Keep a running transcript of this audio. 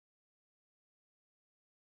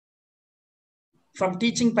from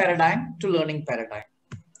teaching paradigm to learning paradigm,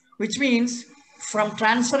 which means from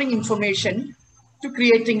transferring information to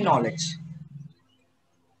creating knowledge.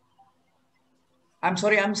 I'm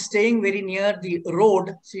sorry, I'm staying very near the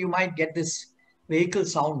road, so you might get this vehicle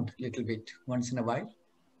sound a little bit once in a while.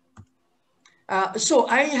 So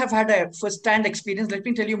I have had a first-hand experience. Let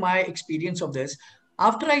me tell you my experience of this.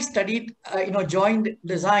 After I studied, joined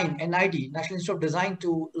design, NID, National Institute of Design,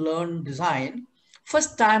 to learn design,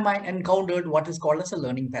 first time I encountered what is called as a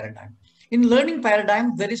learning paradigm. In learning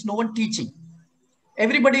paradigm, there is no one teaching.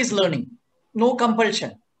 Everybody is learning, no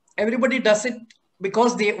compulsion. Everybody does it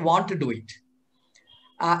because they want to do it.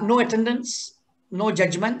 No attendance, no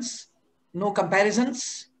judgments, no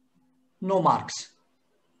comparisons, no marks.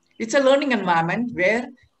 It's a learning environment where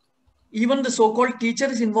even the so-called teacher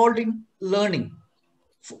is involved in learning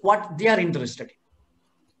what they are interested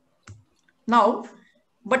in. Now,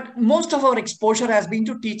 but most of our exposure has been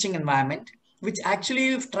to teaching environment, which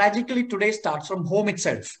actually tragically today starts from home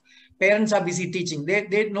itself. Parents are busy teaching.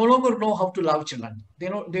 They no longer know how to love children. They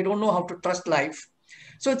don't know how to trust life.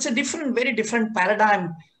 So it's a very different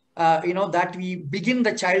paradigm, that we begin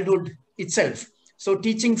the childhood itself. So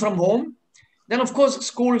teaching from home. Then, of course,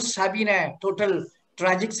 schools have been a total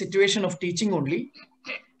tragic situation of teaching only.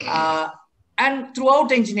 And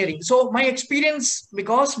throughout engineering. So my experience,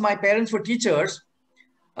 because my parents were teachers,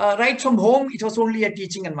 right from home, it was only a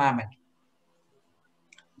teaching environment.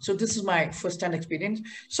 So this is my first-hand experience.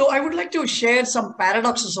 So I would like to share some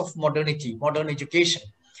paradoxes of modernity, modern education.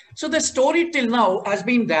 So the story till now has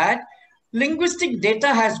been that linguistic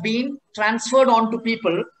data has been transferred on to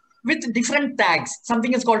people with different tags.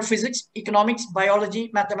 Something is called physics, economics,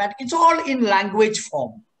 biology, mathematics. It's all in language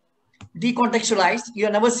form, decontextualized. You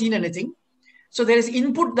have never seen anything. So there is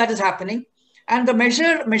input that is happening, and the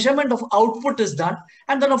measurement of output is done.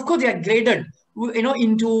 And then, of course, they are graded,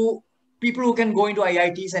 into people who can go into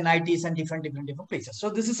IITs and ITs and different places. So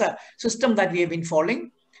this is a system that we have been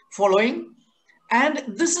following. And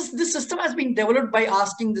this system has been developed by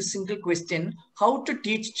asking the single question: how to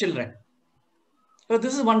teach children. So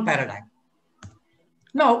this is one paradigm.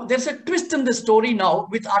 Now, there's a twist in the story now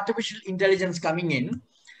with artificial intelligence coming in,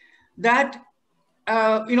 that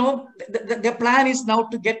the plan is now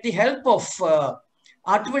to get the help of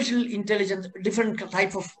artificial intelligence, different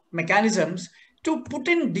type of mechanisms, to put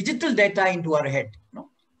in digital data into our head.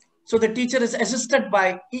 So the teacher is assisted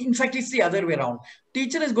by, in fact, it's the other way around.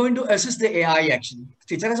 Teacher is going to assist the AI actually.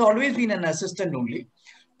 Teacher has always been an assistant only.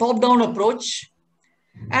 Top-down approach.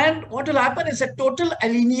 And what will happen is a total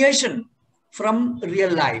alienation from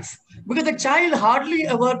real life. Because the child hardly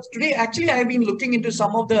ever, today, actually, I've been looking into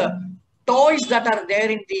some of the toys that are there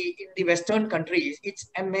in the Western countries. It's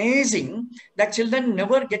amazing that children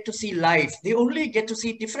never get to see life. They only get to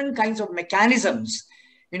see different kinds of mechanisms,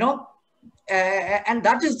 and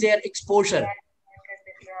that is their exposure.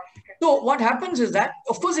 So what happens is that,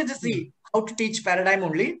 of course, it is the how to teach paradigm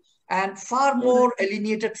only, and far more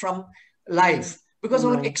alienated from life, because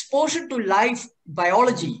our exposure to life,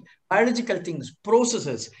 biological things,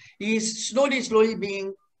 processes is slowly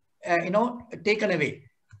being, taken away.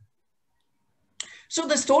 So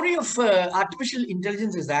the story of artificial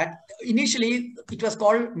intelligence is that initially it was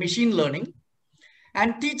called machine learning,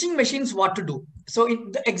 and teaching machines what to do.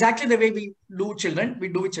 So exactly the way we do with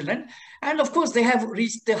children. And of course, they have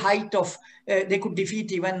reached the height of, they could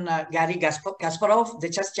defeat even Gary Kasparov, the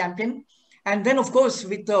chess champion. And then, of course,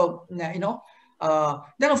 with the,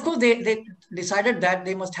 then of course, they decided that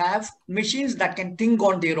they must have machines that can think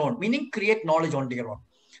on their own, meaning create knowledge on their own.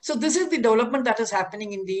 So this is the development that is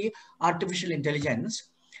happening in the artificial intelligence.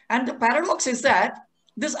 And the paradox is that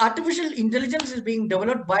this artificial intelligence is being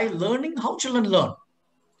developed by learning how children learn.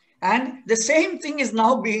 And the same thing is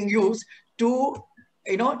now being used to,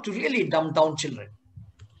 to really dumb down children.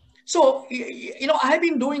 So, I have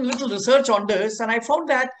been doing little research on this, and I found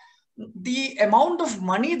that the amount of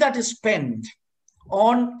money that is spent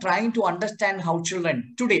on trying to understand how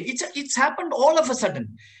children today, it's happened all of a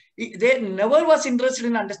sudden. They never was interested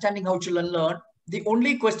in understanding how children learn. The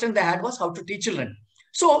only question they had was how to teach children.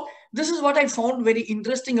 So this is what I found very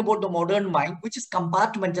interesting about the modern mind, which is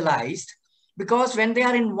compartmentalized, because when they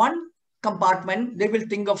are in one compartment, they will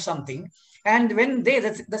think of something. And when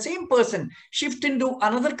the same person shift into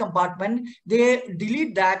another compartment, they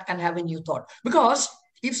delete that and have a new thought. Because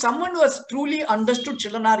if someone who has truly understood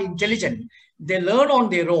children are intelligent, they learn on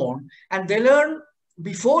their own, and they learn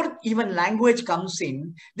before even language comes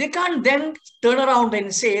in. They can't then turn around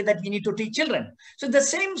and say that we need to teach children. So the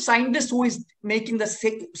same scientist who is making the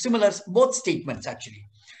similar both statements actually.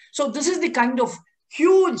 So this is the kind of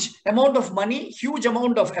huge amount of money, huge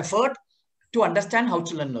amount of effort to understand how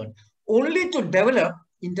children learn. only to develop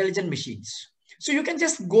intelligent machines. So you can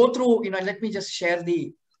just go through, let me just share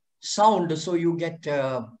the sound so you get,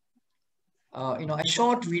 a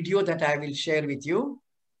short video that I will share with you.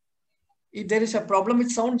 If there is a problem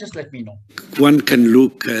with sound, just let me know. One can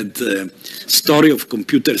look at the story of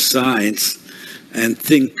computer science and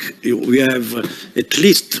think we have at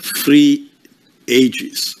least three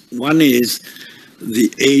ages. One is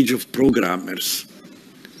the age of programmers.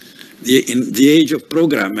 In the age of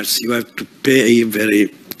programmers, you have to pay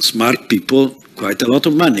very smart people quite a lot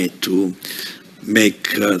of money to make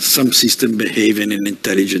some system behave in an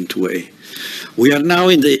intelligent way. We are now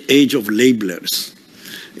in the age of labelers,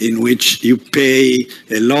 in which you pay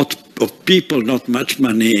a lot of people not much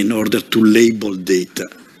money in order to label data.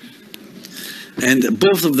 And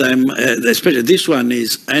both of them, especially this one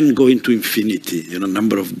is n going to infinity,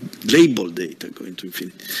 number of labeled data going to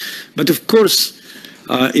infinity. But of course,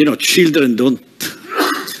 children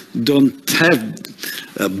don't have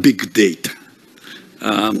big data.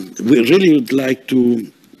 We really would like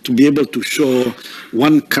to be able to show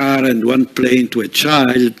one car and one plane to a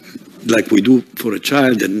child, like we do for a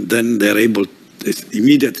child, and then they're able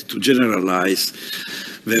immediately to generalize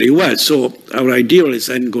very well. So our ideal is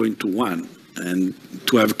n going to 1, and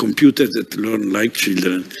to have computers that learn like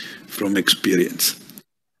children from experience.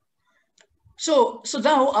 So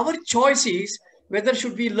now our choice is whether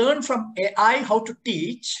should we learn from AI how to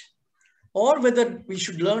teach, or whether we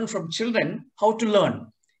should learn from children how to learn.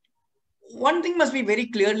 One thing must be very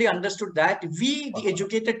clearly understood, that we, the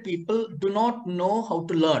educated people, do not know how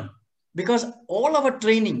to learn, because all our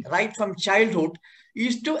training right from childhood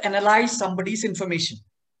is to analyze somebody's information.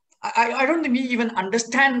 I don't think we even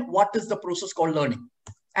understand what is the process called learning,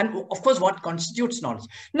 and of course what constitutes knowledge.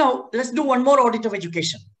 Now let's do one more audit of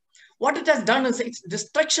education. What it has done is it's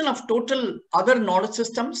destruction of total other knowledge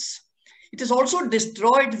systems. It has also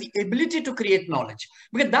destroyed the ability to create knowledge,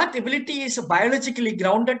 because that ability is biologically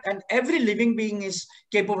grounded and every living being is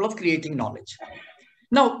capable of creating knowledge.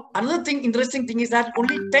 Now, another interesting thing is that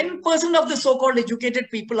only 10% of the so-called educated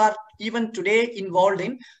people are even today involved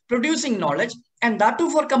in producing knowledge, and that too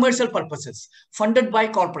for commercial purposes, funded by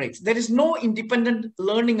corporates. There is no independent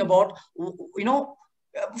learning about,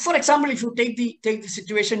 for example, if you take the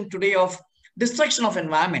situation today of destruction of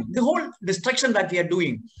environment, the whole destruction that we are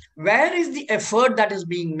doing, where is the effort that is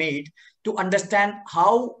being made to understand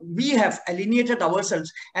how we have alienated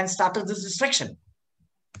ourselves and started this destruction?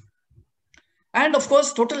 And of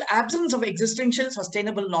course, total absence of existential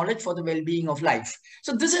sustainable knowledge for the well-being of life.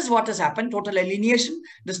 So this is what has happened: total alienation,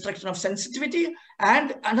 destruction of sensitivity.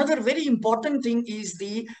 And another very important thing is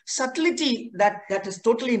the subtlety that is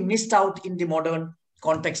totally missed out in the modern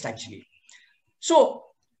context, actually. So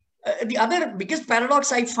the other biggest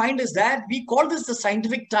paradox I find is that we call this the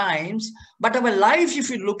scientific times, but our life, if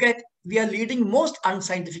you look at, we are leading most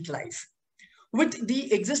unscientific life, with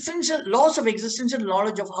the existential loss of existential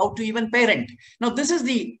knowledge of how to even parent. Now, this is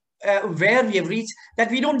the where we have reached,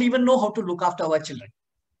 that we don't even know how to look after our children.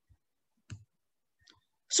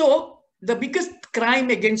 So the biggest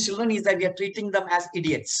crime against children is that we are treating them as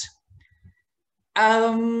idiots.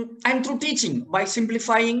 And through teaching, by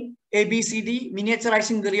simplifying ABCD,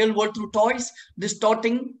 miniaturizing the real world through toys,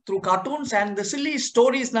 distorting through cartoons, and the silly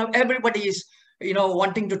stories. Now everybody is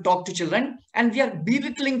wanting to talk to children, and we are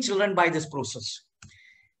belittling children by this process.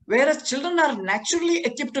 Whereas children are naturally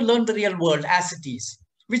equipped to learn the real world as it is,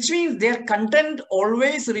 which means their content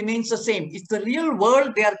always remains the same. It's the real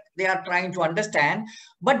world they are trying to understand,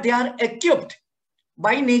 but they are equipped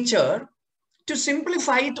by nature to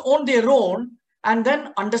simplify it on their own and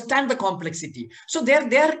then understand the complexity. So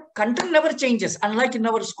their content never changes. Unlike in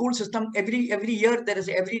our school system, every year,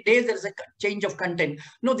 every day there is a change of content.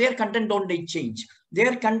 No, their content don't change.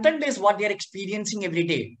 Their content is what they are experiencing every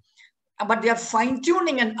day. But they are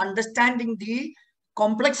fine-tuning and understanding the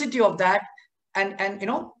complexity of that. And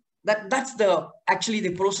that's actually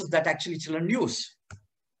the process that actually children use.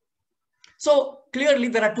 So clearly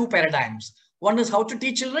there are two paradigms. One is how to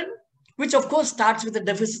teach children, which of course starts with the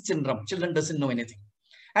deficit syndrome. Children doesn't know anything.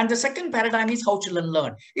 And the second paradigm is how children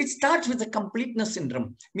learn. It starts with the completeness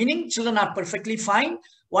syndrome, meaning children are perfectly fine.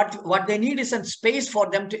 What they need is a space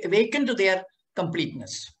for them to awaken to their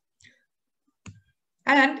completeness.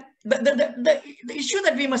 And the issue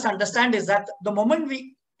that we must understand is that the moment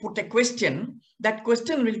we put a question, that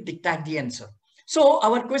question will dictate the answer. So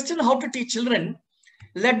our question, how to teach children,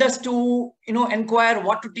 led us to inquire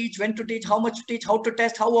what to teach, when to teach, how much to teach, how to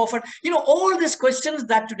test, how often. All these questions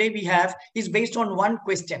that today we have is based on one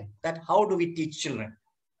question, that how do we teach children?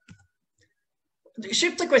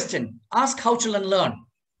 Shift the question, ask how children learn.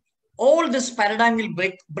 All this paradigm will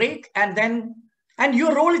break, and then And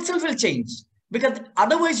your role itself will change, because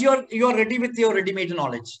otherwise you're ready with your ready-made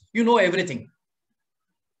knowledge. You know everything.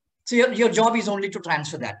 So your job is only to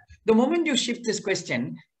transfer that. The moment you shift this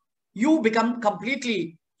question, you become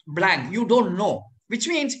completely blank. You don't know, which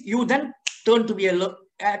means you then turn to be a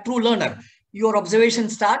true learner. Your observation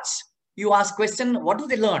starts. You ask question, what do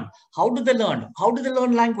they learn? How do they learn? How do they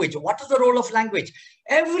learn language? What is the role of language?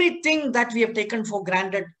 Everything that we have taken for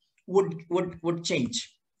granted would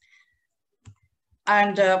change.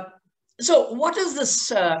 And so what is this,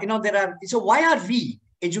 so why are we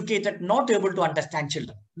educated not able to understand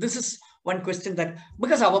children? This is one question, that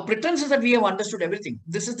because our pretense is that we have understood everything.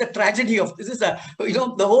 This is the tragedy of, this is the,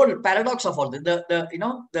 the whole paradox of all this,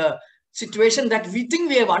 the situation that we think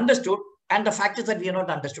we have understood, and the fact is that we have not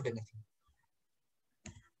understood anything.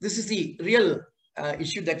 This is the real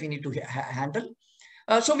issue that we need to handle.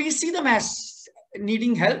 So we see them as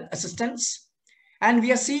needing help, assistance, and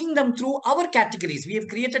we are seeing them through our categories. We have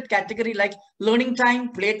created category like learning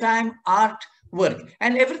time, playtime, art, work,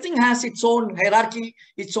 and everything has its own hierarchy,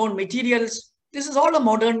 its own materials. This is all a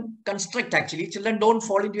modern construct, actually. Children don't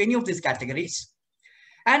fall into any of these categories.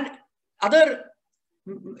 And other,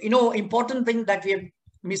 important thing that we have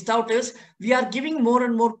missed out is we are giving more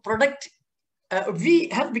and more product. We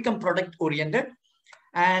have become product oriented,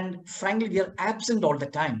 and frankly, we are absent all the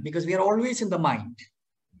time because we are always in the mind.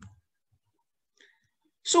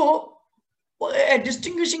 So a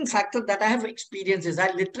distinguishing factor that I have experienced is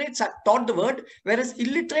that literates are taught the word, whereas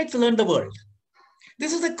illiterates learn the world.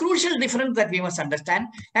 This is a crucial difference that we must understand.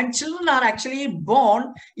 And children are actually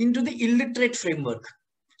born into the illiterate framework.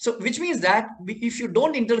 So which means that if you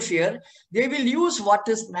don't interfere, they will use what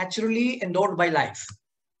is naturally endowed by life.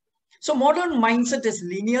 So modern mindset is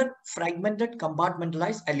linear, fragmented,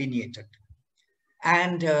 compartmentalized, alienated.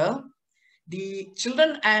 And the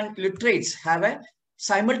children and literates have a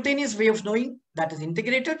simultaneous way of knowing that is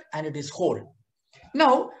integrated and it is whole.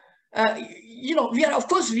 Now, we are, of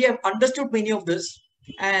course, we have understood many of this.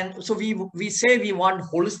 And so we say we want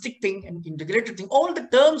holistic thing and integrated thing, all the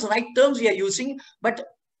terms, right terms we are using, but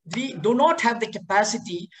we do not have the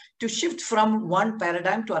capacity to shift from one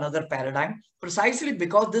paradigm to another paradigm, precisely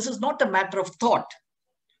because this is not a matter of thought.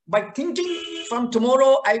 By thinking from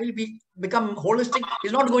tomorrow, I will become holistic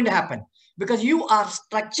is not going to happen, because you are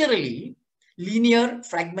structurally linear,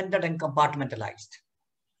 fragmented, and compartmentalized.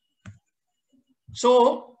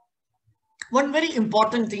 So one very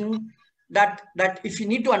important thing that if you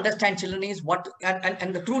need to understand children is what,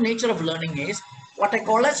 and the true nature of learning is what I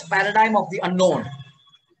call as paradigm of the unknown,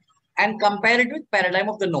 and compare it with paradigm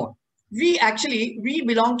of the known. We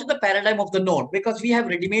belong to the paradigm of the known because we have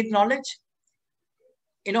ready-made knowledge,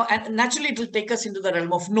 and naturally it will take us into the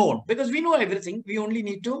realm of known because we know everything. We only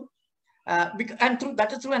need to, and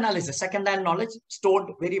that is through analysis, second-hand knowledge stored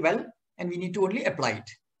very well, and we need to only apply it.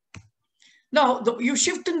 Now, you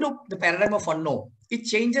shift into the paradigm of unknown. It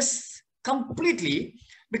changes completely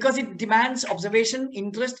because it demands observation,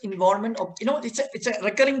 interest, involvement. It's a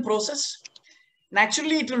recurring process.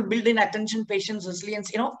 Naturally, it will build in attention, patience,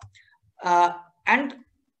 resilience, and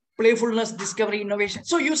playfulness, discovery, innovation.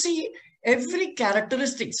 So you see every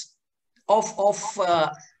characteristics of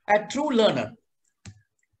a true learner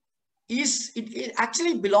it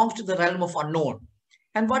actually belongs to the realm of unknown.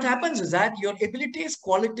 And what happens is that your abilities,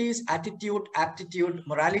 qualities, attitude, aptitude,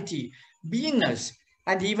 morality, beingness,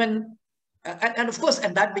 and even, and of course,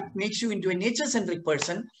 and that makes you into a nature-centric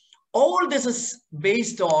person. All this is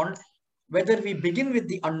based on whether we begin with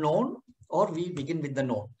the unknown or we begin with the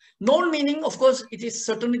known. Known meaning, of course, it is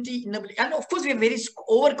certainty, inability, and of course, we are very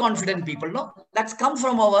overconfident people, no? That's come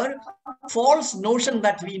from our false notion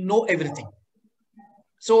that we know everything.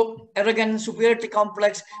 So arrogant, superiority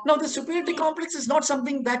complex. Now, the superiority complex is not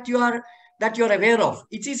something that you are aware of.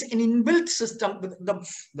 It is an inbuilt system.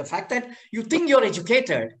 The fact that you think you're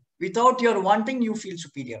educated without your wanting, you feel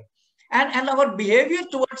superior. And our behavior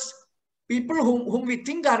towards people whom we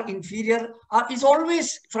think are inferior is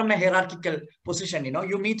always from a hierarchical position.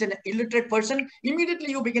 You meet an illiterate person,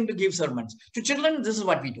 immediately you begin to give sermons. To children, this is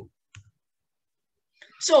what we do.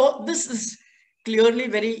 So this is clearly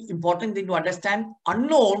very important thing to understand.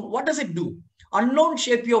 Unknown, what does it do? Unknown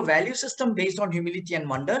shape your value system based on humility and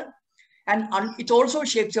wonder. And it also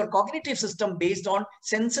shapes your cognitive system based on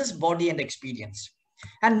senses, body, and experience.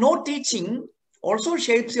 And no teaching also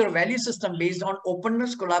shapes your value system based on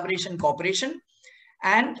openness, collaboration, cooperation,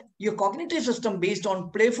 and your cognitive system based on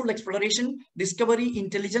playful exploration, discovery,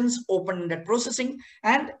 intelligence, open-ended processing.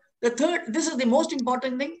 And the third, this is the most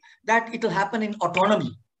important thing, that it will happen in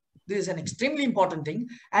autonomy. This is an extremely important thing.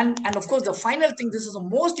 And of course, the final thing, this is the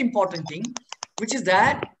most important thing, which is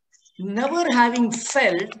that never having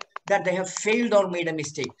felt that they have failed or made a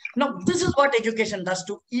mistake. Now, this is what education does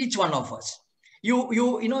to each one of us.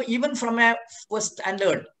 You know, even from a first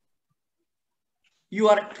standard, you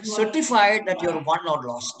are certified that you're won or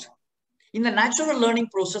lost. In the natural learning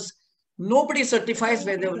process, nobody certifies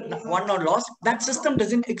whether won or lost. That system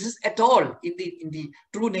doesn't exist at all in the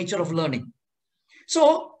true nature of learning.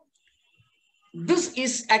 So this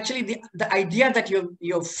is actually the idea that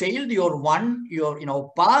you've failed, you're won,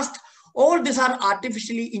 you're passed. All these are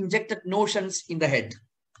artificially injected notions in the head.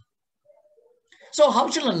 So how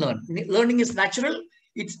children learn? Learning is natural.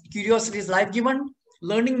 It's curiosity is life-given.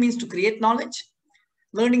 Learning means to create knowledge.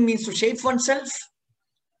 Learning means to shape oneself.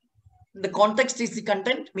 The context is the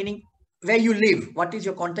content, meaning where you live. What is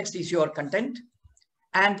your context is your content.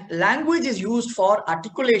 And language is used for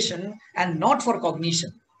articulation and not for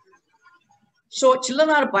cognition. So children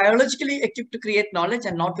are biologically equipped to create knowledge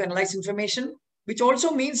and not to analyze information, which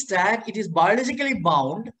also means that it is biologically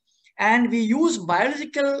bound, and we use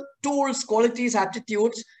biological tools, qualities,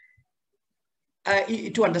 aptitudes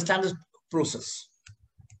to understand this process.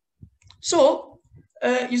 So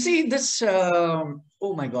you see this,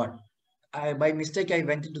 oh my God, by mistake, I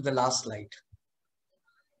went into the last slide.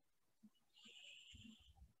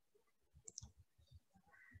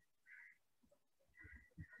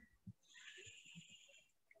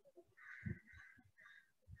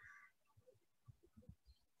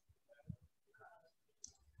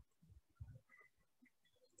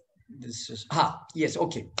 This is, yes,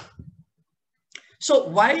 okay. So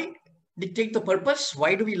why dictate the purpose?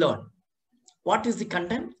 Why do we learn? What is the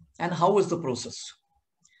content and how is the process?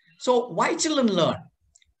 So why children learn?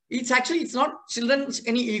 It's not children's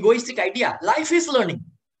any egoistic idea. Life is learning.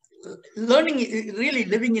 Learning, really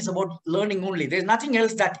living is about learning only. There's nothing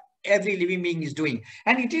else that every living being is doing.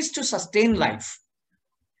 And it is to sustain life.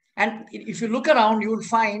 And if you look around, you will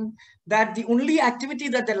find that the only activity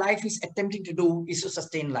that the life is attempting to do is to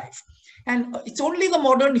sustain life. And it's only the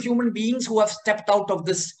modern human beings who have stepped out of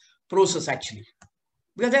this process, actually,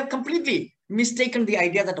 because they have completely mistaken the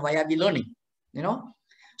idea that why are we learning,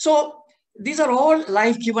 So these are all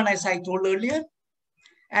life-given, as I told earlier.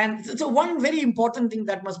 And so one very important thing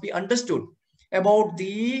that must be understood about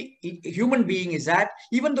the human being is that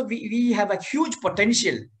even though we have a huge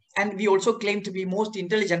potential, and we also claim to be most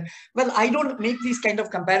intelligent. Well, I don't make these kind of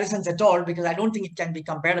comparisons at all because I don't think it can be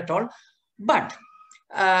compared at all. But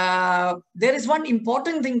there is one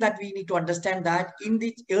important thing that we need to understand, that in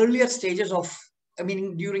the earlier stages of,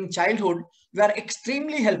 during childhood, we are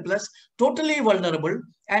extremely helpless, totally vulnerable,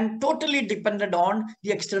 and totally dependent on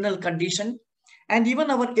the external condition. And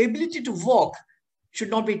even our ability to walk should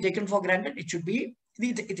not be taken for granted. It should be,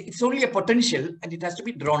 it's only a potential and it has to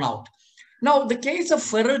be drawn out. Now, the case of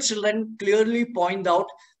feral children clearly point out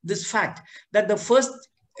this fact that the first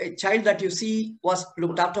child that you see was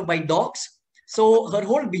looked after by dogs. So her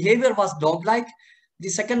whole behavior was dog-like. The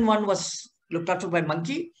second one was looked after by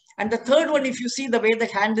monkey. And the third one, if you see the way the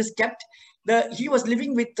hand is kept, he was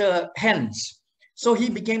living with hens. So he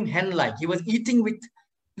became hen-like. He was eating with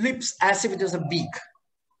lips as if it was a beak.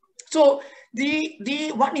 So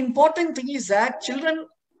the one important thing is that children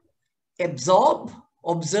absorb,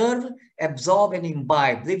 observe, absorb, and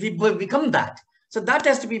imbibe. They become that. So that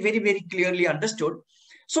has to be very, very clearly understood.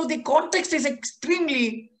 So the context is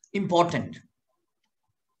extremely important.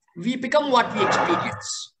 We become what we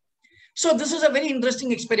experience. So this is a very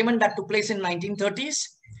interesting experiment that took place in 1930s.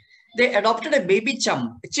 They adopted a baby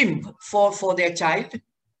chimp for their child,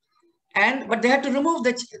 but they had to remove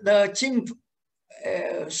the chimp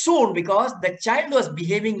soon because the child was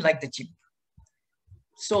behaving like the chimp.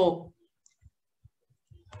 So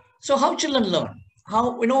how children learn?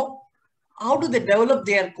 How do they develop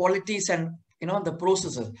their qualities and the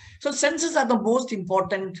processes? So senses are the most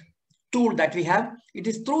important tool that we have. It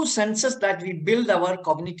is through senses that we build our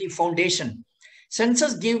cognitive foundation.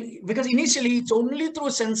 Senses give, because initially it's only through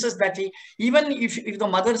senses that even if the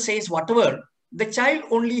mother says whatever, the child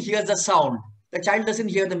only hears the sound. The child doesn't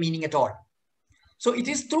hear the meaning at all. So it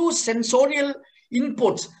is through sensorial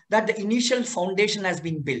inputs that the initial foundation has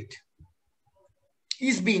been built,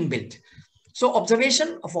 is being built. So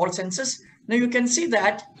observation of all senses. Now you can see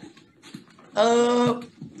that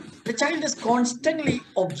the child is constantly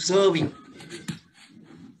observing.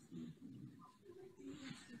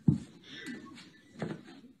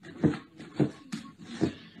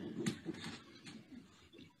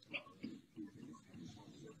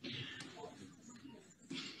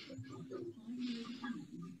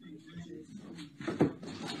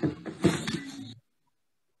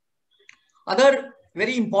 Other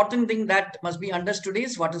very important thing that must be understood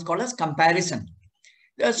is what is called as comparison.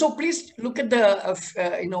 So please look at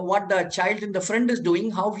the, what the child in the front is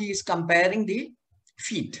doing, how he is comparing the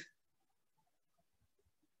feet.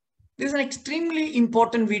 This is an extremely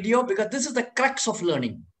important video because this is the crux of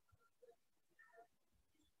learning.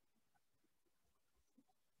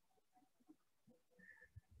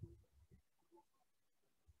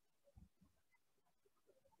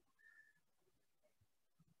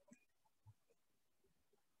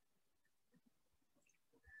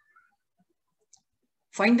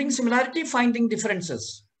 Finding similarity, finding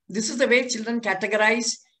differences. This is the way children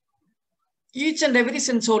categorize each and every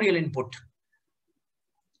sensorial input.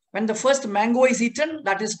 When the first mango is eaten,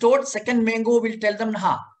 that is stored. Second mango will tell them,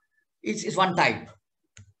 it's one type.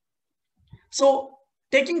 So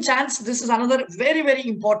taking chance, this is another very, very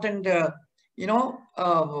important,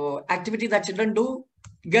 activity that children do.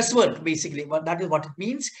 Guesswork, basically, but that is what it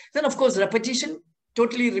means. Then, of course, repetition,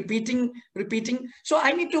 totally repeating. So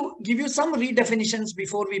I need to give you some redefinitions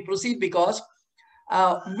before we proceed, because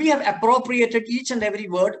we have appropriated each and every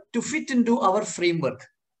word to fit into our framework.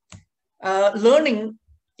 Learning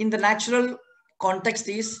in the natural context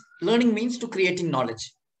is, learning means to creating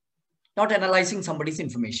knowledge, not analyzing somebody's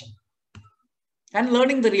information. And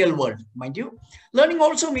learning the real world, mind you. Learning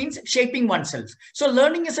also means shaping oneself. So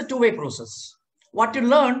learning is a two-way process. What you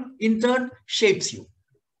learn, in turn, shapes you.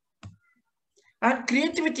 And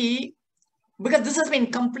creativity, because this has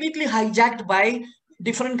been completely hijacked by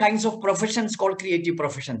different kinds of professions called creative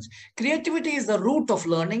professions. Creativity is the root of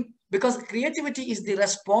learning, because creativity is the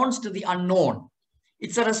response to the unknown.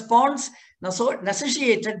 It's a response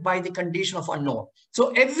necessitated by the condition of unknown. So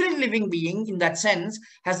every living being, in that sense,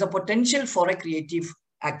 has the potential for a creative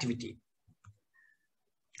activity.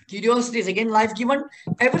 Curiosity is again life-given.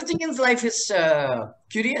 Everything in life is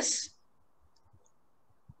curious.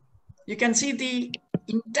 You can see the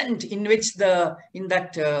intent in which I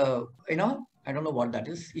don't know what that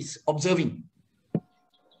is observing.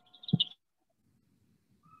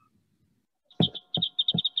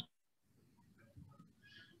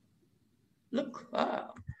 Look,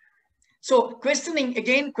 so questioning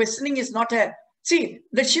is not a, see,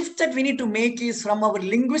 the shift that we need to make is from our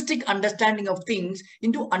linguistic understanding of things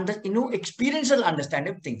into experiential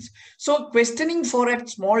understanding of things. So questioning for a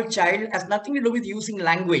small child has nothing to do with using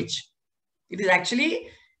language. It is actually,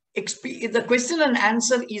 the question and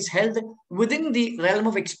answer is held within the realm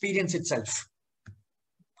of experience itself.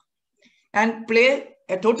 And play,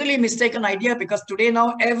 a totally mistaken idea, because today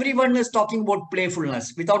now everyone is talking about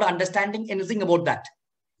playfulness without understanding anything about that.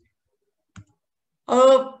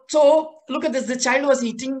 So look at this. The child was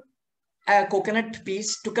eating a coconut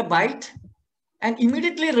piece, took a bite, and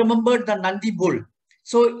immediately remembered the Nandi bull.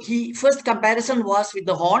 So first comparison was with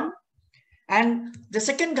the horn, and the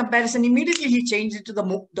second comparison, immediately he changed it to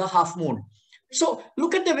the half moon. So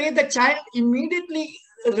look at the way the child immediately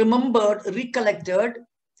recollected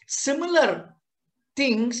similar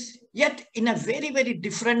things, yet in a very, very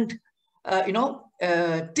different,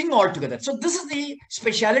 thing altogether. So this is the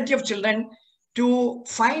speciality of children, to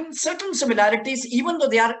find certain similarities, even though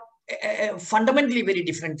they are fundamentally very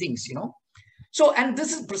different things, So, and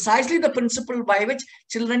this is precisely the principle by which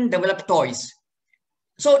children develop toys.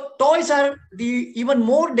 So toys are even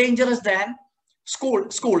more dangerous than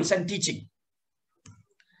schools and teaching.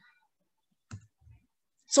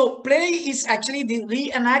 So play is actually the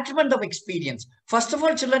reenactment of experience. First of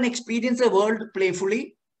all, children experience the world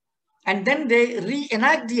playfully, and then they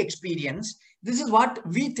reenact the experience. This is what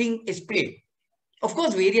we think is play. Of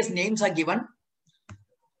course, various names are given.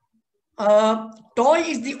 Toy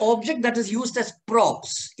is the object that is used as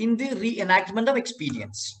props in the reenactment of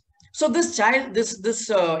experience. So this child,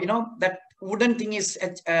 that wooden thing is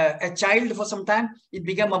a child for some time. It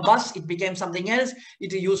became a bus. It became something else.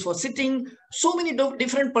 It is used for sitting. So many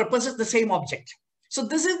different purposes, the same object. So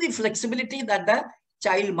this is the flexibility that the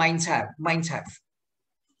child minds have.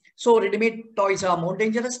 So ready-made toys are more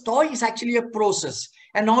dangerous. Toy is actually a process,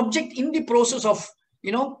 an object in the process of,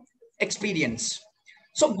 experience.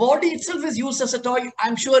 So body itself is used as a toy.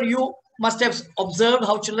 I'm sure you must have observed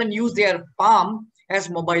how children use their palm as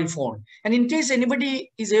mobile phone. And in case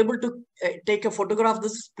anybody is able to take a photograph of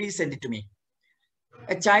this, please send it to me.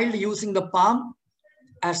 A child using the palm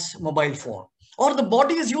as mobile phone. Or the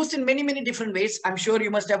body is used in many, many different ways. I'm sure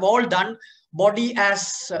you must have all done body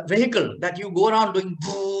as a vehicle that you go around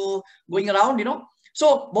going around,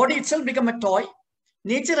 So body itself become a toy.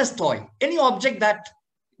 Nature as toy. Any object that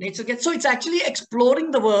nature gets. So it's actually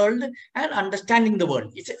exploring the world and understanding the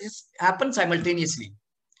world. It happens simultaneously.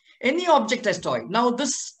 Any object as toy. Now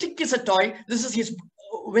this stick is a toy. This is his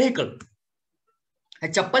vehicle. A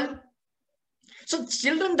chappal. So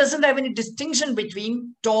children doesn't have any distinction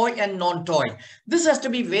between toy and non-toy. This has to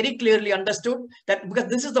be very clearly understood, that because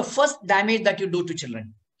this is the first damage that you do to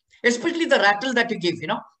children, especially the rattle that you give.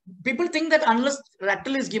 People think that unless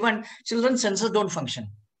rattle is given, children's senses don't function.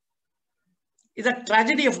 It's a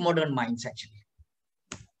tragedy of modern minds, actually.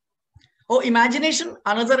 Oh, imagination,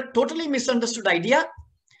 another totally misunderstood idea.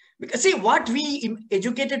 Because see, what we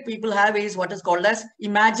educated people have is what is called as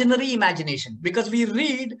imaginary imagination, because we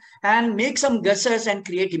read and make some guesses and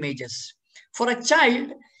create images. For a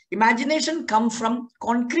child, imagination comes from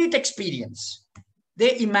concrete experience.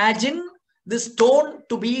 They imagine the stone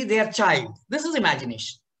to be their child. This is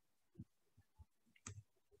imagination.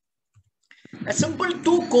 A simple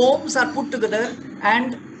two combs are put together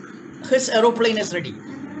and his aeroplane is ready.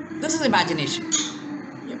 This is imagination.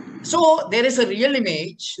 So there is a real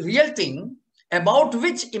image, real thing about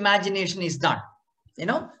which imagination is done,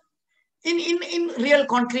 in real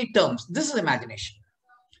concrete terms. This is imagination.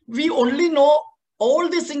 We only know all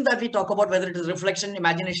these things that we talk about, whether it is reflection,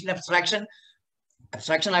 imagination, abstraction.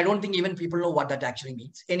 Abstraction, I don't think even people know what that actually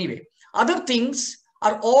means. Anyway, other things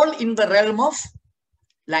are all in the realm of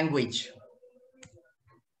language.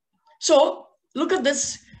 So look at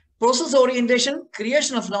this: process orientation,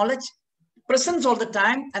 creation of knowledge, presence all the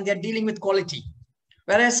time, and they're dealing with quality.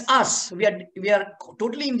 Whereas us, we are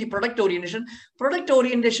totally in the product orientation. Product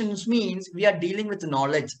orientation means we are dealing with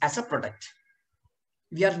knowledge as a product.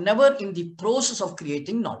 We are never in the process of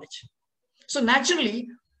creating knowledge. So naturally,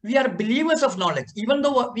 we are believers of knowledge, even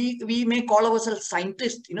though we may call ourselves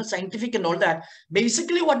scientists, scientific and all that.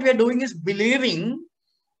 Basically, what we are doing is believing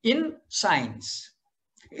in science.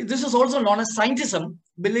 This is also known as scientism.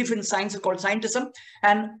 Belief in science is called scientism,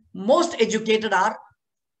 and most educated are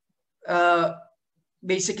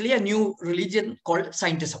basically a new religion called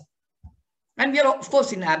scientism. And we are, of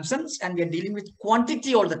course, in absence, and we are dealing with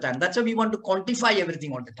quantity all the time. That's why we want to quantify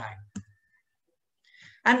everything all the time.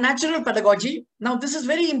 And natural pedagogy. Now, this is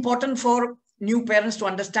very important for new parents to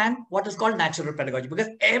understand what is called natural pedagogy, because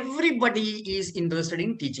everybody is interested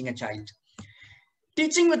in teaching a child.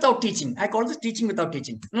 Teaching without teaching. I call this teaching without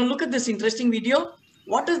teaching. Now, look at this interesting video.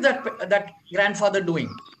 What is that grandfather doing?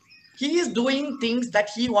 He is doing things that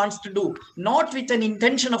he wants to do, not with an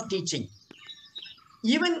intention of teaching.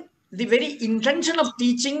 Even the very intention of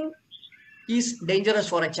teaching is dangerous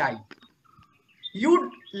for a child.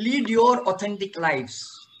 You lead your authentic lives.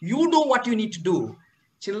 You do what you need to do.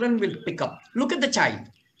 Children will pick up. Look at the child.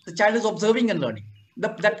 The child is observing and learning.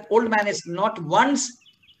 That old man is not once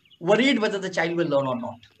worried whether the child will learn or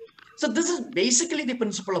not. So this is basically the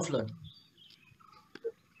principle of learning.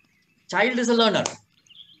 Child is a learner.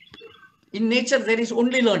 In nature, there is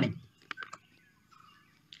only learning.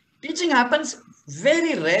 Teaching happens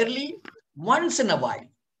very rarely, once in a while,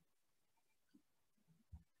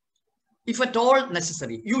 if at all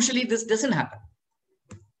necessary. Usually this doesn't happen.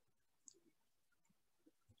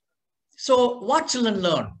 So what children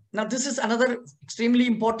learn? Now, this is another extremely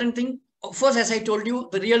important thing. First, as I told you,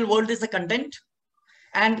 the real world is the content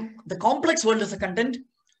and the complex world is the content.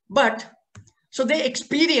 But so they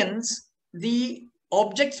experience the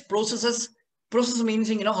objects, processes. Process means,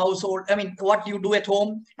 household, what you do at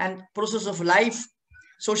home, and process of life,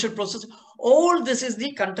 social process. All this is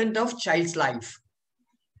the content of child's life.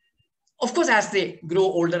 Of course, as they grow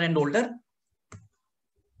older and older.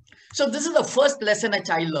 So this is the first lesson a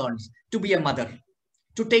child learns: to be a mother,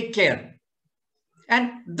 to take care. And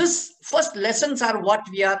this first lessons are what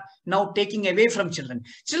we are now taking away from children.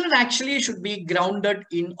 Children actually should be grounded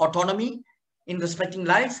in autonomy, in respecting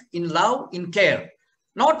life, in love, in care,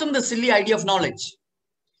 not in the silly idea of knowledge.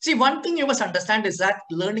 See, one thing you must understand is that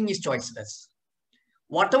learning is choiceless.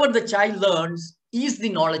 Whatever the child learns is the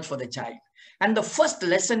knowledge for the child. And the first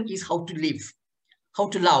lesson is how to live, how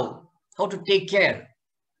to love, how to take care,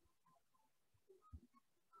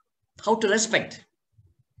 how to respect.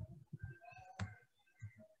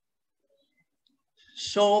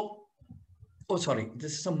 So, oh, sorry,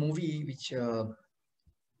 this is a movie which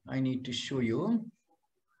I need to show you.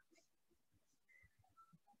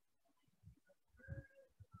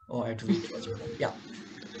 Oh, I have to wait for it. Yeah.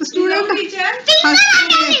 Student teacher.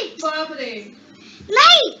 बाप रे.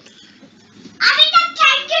 नहीं. अभी तक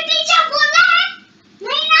thank you teacher बोला है?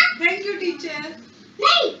 नहीं ना? Thank you teacher.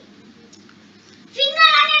 नहीं. Finger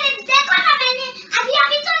आने लगे. देखो ना मैंने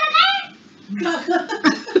अभी तो लगाए.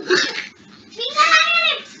 Finger आने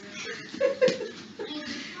लगे.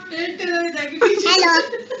 Thank you teacher. Hello.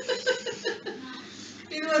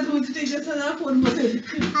 फिर वो दूसरी टीचर से ना फोन में. अरे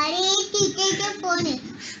टीचर के फोन है.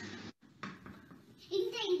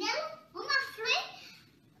 Entendeu? Uma frente.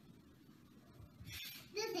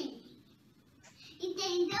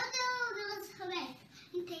 Entendeu, Deus?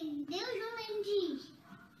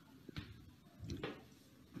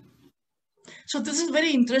 So this is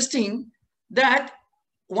very interesting that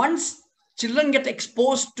once children get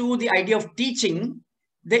exposed to the idea of teaching,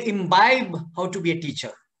 they imbibe how to be a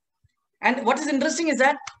teacher. And what is interesting is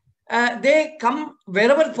that they come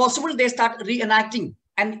wherever possible, they start reenacting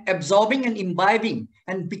and absorbing and imbibing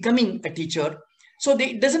and becoming a teacher. So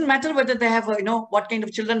it doesn't matter whether they have, what kind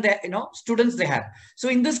of children they, students they have. So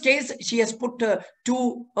in this case, she has put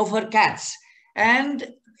two of her cats. And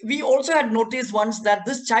we also had noticed once that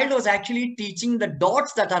this child was actually teaching the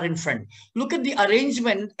dots that are in front. Look at the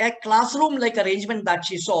arrangement, a classroom-like arrangement that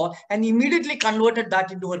she saw, and immediately converted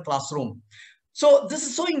that into her classroom. So this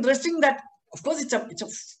is so interesting that, of course, it's a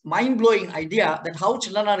mind-blowing idea that how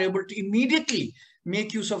children are able to immediately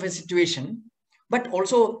make use of a situation, but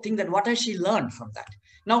also think that what has she learned from that?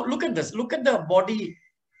 Now, look at this. Look at the body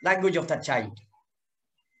language of that child.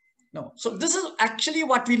 No, so this is actually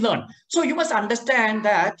what we learn. So you must understand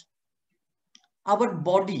that our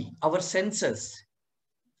body, our senses,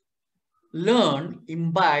 learn,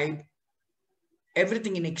 imbibe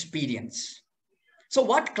everything in experience. So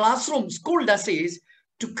what school does is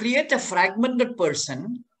to create a fragmented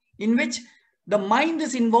person in which the mind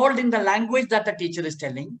is involved in the language that the teacher is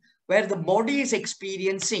telling, where the body is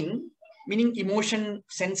experiencing, meaning emotion,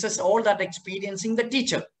 senses, all that experiencing the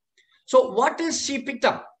teacher. So what is she picked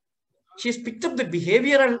up? She's picked up the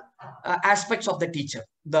behavioral aspects of the teacher,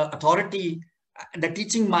 the authority, the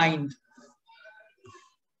teaching mind.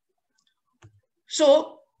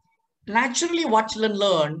 So naturally what children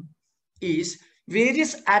learn is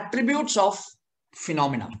various attributes of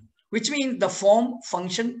phenomena, which means the form,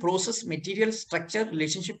 function, process, material, structure,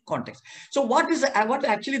 relationship, context. So what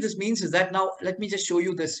actually this means is that, now let me just show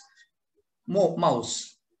you this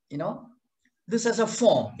mouse, this as a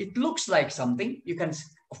form. It looks like something. You can,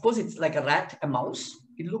 of course, it's like a rat, a mouse.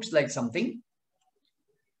 It looks like something,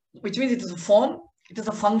 which means it is a form, it is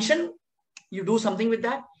a function. You do something with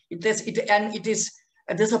that. There's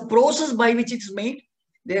a process by which it's made.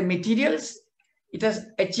 There are materials. It has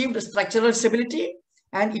achieved structural stability,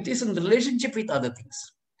 and it is in relationship with other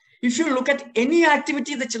things. If you look at any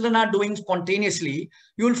activity the children are doing spontaneously,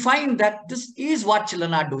 you will find that this is what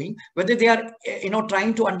children are doing, whether they are,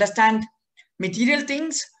 trying to understand material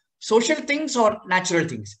things, social things, or natural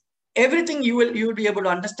things. Everything you will be able to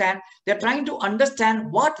understand. They're trying to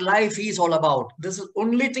understand what life is all about. This is the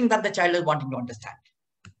only thing that the child is wanting to understand.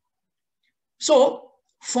 So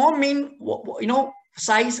form mean,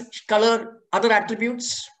 size, color, other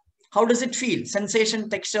attributes. How does it feel?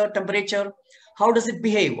 Sensation, texture, temperature. How does it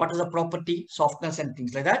behave? What is the property, softness, and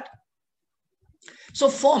things like that? So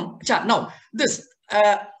form. Now this,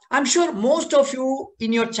 I'm sure most of you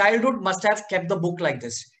in your childhood must have kept the book like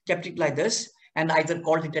this, kept it like this, and either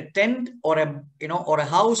called it a tent or a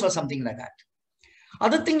house or something like that.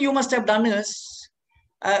 Other thing you must have done is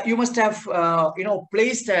you must have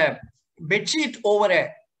placed a bedsheet over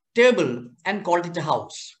a table and called it a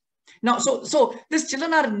house. Now, so these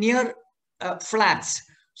children are near flats,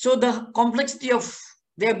 so the complexity of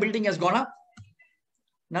their building has gone up.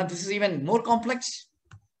 Now this is even more complex.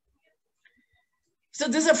 So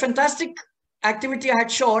this is a fantastic activity I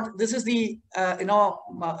had showed. This is the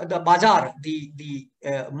the bazaar, the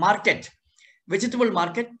market, vegetable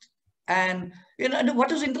market, and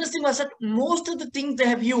what was interesting was that most of the things they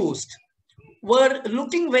have used were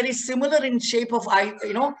looking very similar in shape of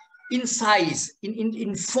in size,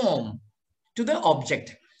 in form to the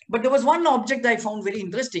object. But there was one object that I found very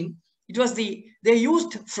interesting. It was they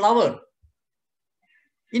used flour,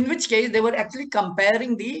 in which case they were actually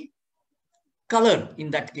comparing the color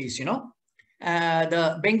in that case,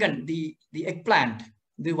 the bengan, the eggplant,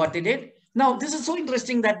 what they did. Now, this is so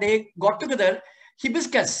interesting that they got together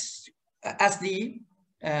hibiscus as the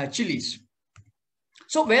chilies.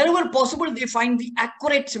 So wherever possible, they find the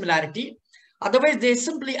accurate similarity. Otherwise, they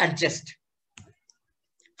simply adjust.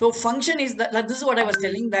 So function is that this is what I was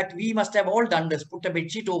telling, that we must have all done this, put a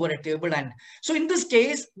bedsheet over a table. And so in this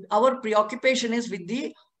case, our preoccupation is with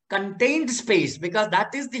the contained space, because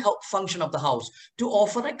that is the function of the house, to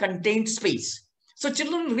offer a contained space. So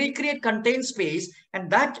children recreate contained space, and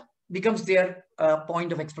that becomes their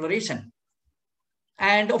point of exploration.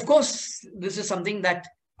 And of course, this is something that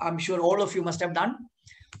I'm sure all of you must have done.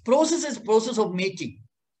 Process is process of making.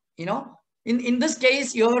 In this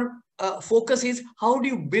case, your focus is how do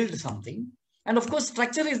you build something, and of course,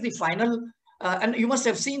 structure is the final. And you must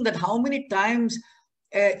have seen that how many times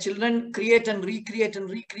children create and recreate and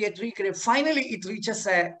recreate. Finally, it reaches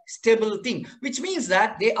a stable thing, which means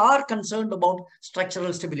that they are concerned about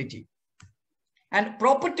structural stability. And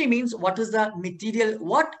property means what is the material,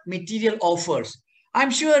 what material offers. I'm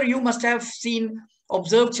sure you must have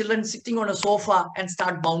observed children sitting on a sofa and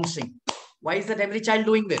start bouncing. Why is that every child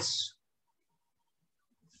doing this?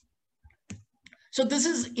 So this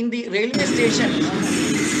is in the railway station.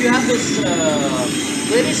 You have this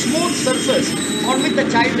very smooth surface on which the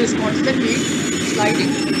child is constantly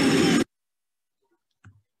sliding.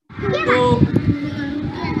 So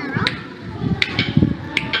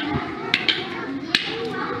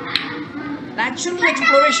natural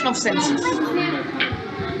exploration of senses.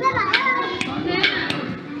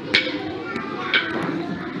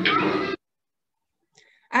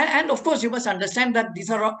 And of course, you must understand that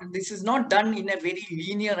this is not done in a very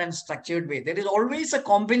linear and structured way. There is always a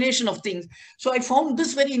combination of things. So I found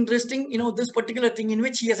this very interesting, this particular thing in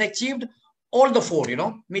which he has achieved all the four,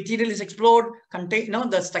 material is explored,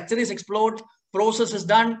 the structure is explored, process is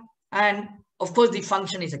done, and of course, the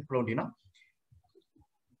function is explored,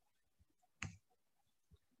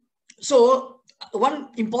 So one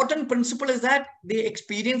important principle is that they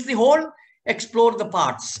experience the whole, explore the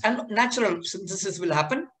parts, and natural synthesis will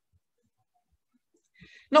happen.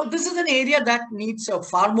 Now, this is an area that needs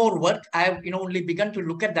far more work. I have only begun to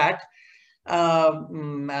look at that.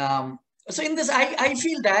 So in this, I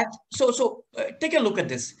feel that, take a look at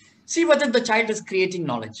this. See whether the child is creating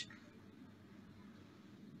knowledge.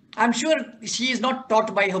 I'm sure she is not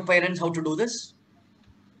taught by her parents how to do this.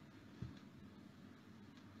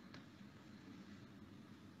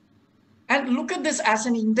 And look at this as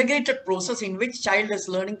an integrated process in which child is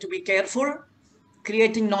learning to be careful,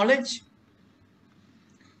 creating knowledge,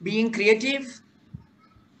 being creative,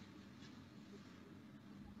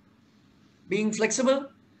 being flexible,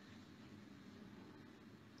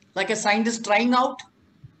 like a scientist trying out.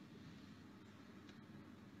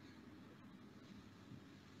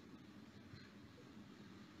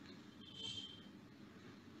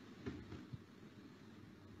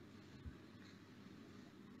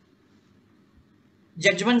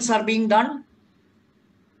 Judgments are being done.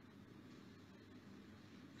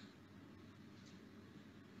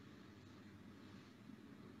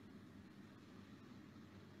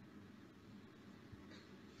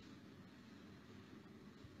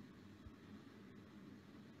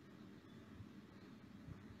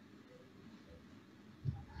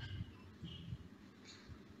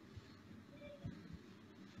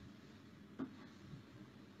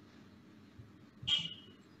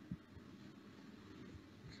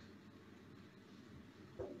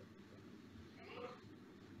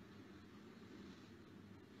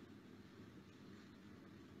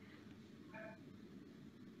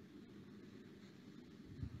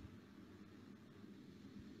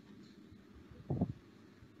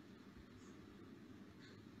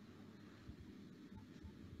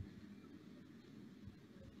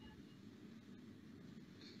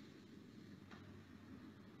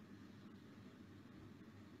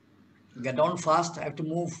 Get on fast. I have to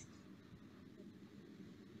move.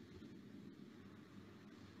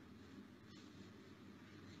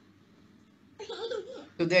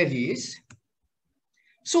 So there he is.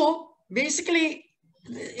 So basically,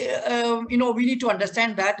 we need to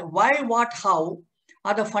understand that why, what, how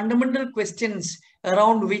are the fundamental questions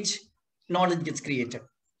around which knowledge gets created.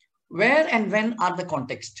 Where and when are the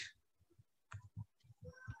context.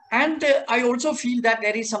 And I also feel that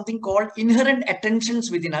there is something called inherent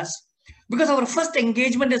attentions within us, because our first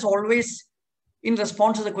engagement is always in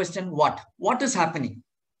response to the question, what is happening?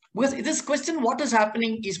 Because this question, what is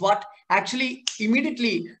happening, is what actually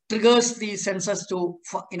immediately triggers the senses to,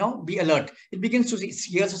 be alert. It begins to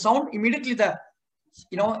hear a sound, immediately the,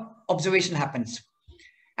 observation happens.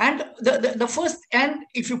 And the first, and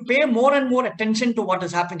if you pay more and more attention to what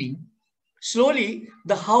is happening, slowly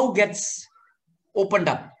the how gets opened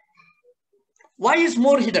up. Why is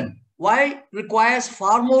more hidden? Why requires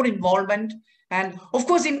far more involvement. And of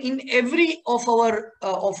course, in every of our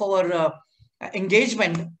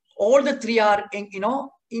engagement, all the three are,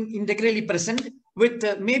 integrally present with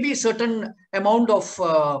maybe a certain amount of,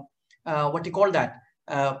 what you call that,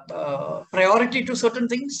 priority to certain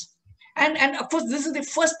things. And of course, this is the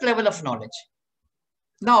first level of knowledge.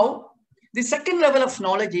 Now, the second level of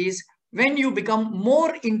knowledge is when you become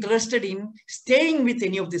more interested in staying with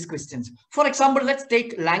any of these questions. For example, let's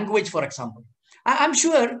take language, for example. I'm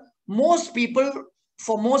sure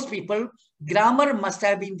for most people, grammar must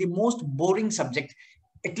have been the most boring subject,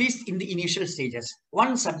 at least in the initial stages.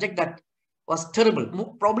 One subject that was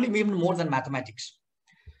terrible, probably even more than mathematics.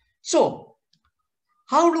 So,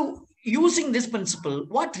 using this principle,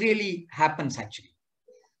 what really happens actually?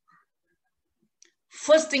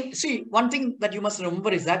 First thing, see, one thing that you must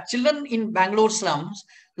remember is that children in Bangalore slums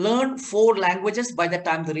learn 4 languages by the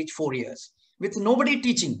time they reach 4 years, with nobody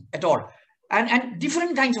teaching at all. And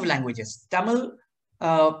different kinds of languages, Tamil,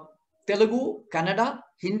 Telugu, Kannada,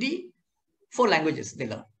 Hindi, 4 languages they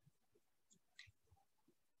learn.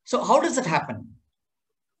 So how does that happen?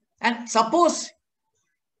 And suppose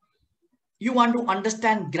you want to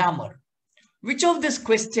understand grammar. Which of these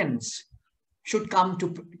questions should come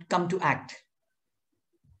to act?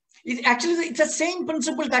 It's the same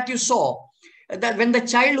principle that you saw that when the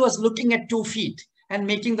child was looking at 2 feet and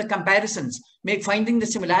making the comparisons, finding the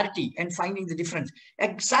similarity and finding the difference.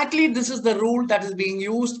 Exactly this is the rule that is being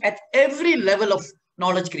used at every level of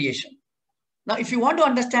knowledge creation. Now, if you want to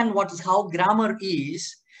understand how grammar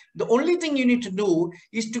is, the only thing you need to do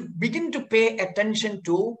is to begin to pay attention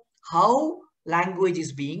to how language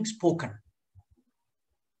is being spoken.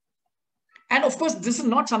 And of course, this is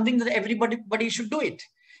not something that everybody should do it.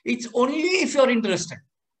 It's only if you're interested.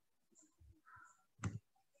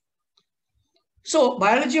 So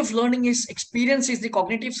biology of learning is experience is the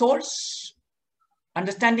cognitive source.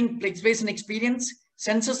 Understanding takes place in experience.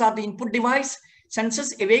 Senses are the input device.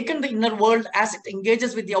 Senses awaken the inner world as it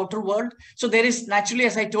engages with the outer world. So there is naturally,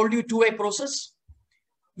 as I told you, two-way process.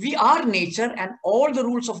 We are nature and all the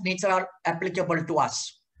rules of nature are applicable to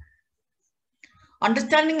us.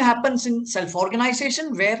 Understanding happens in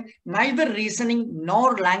self-organization where neither reasoning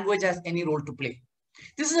nor language has any role to play.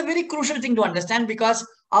 This is a very crucial thing to understand because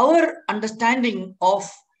our understanding of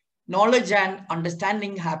knowledge and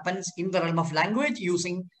understanding happens in the realm of language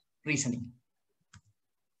using reasoning.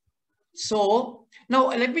 So now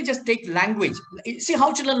let me just take language. See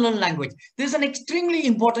how children learn language. This is an extremely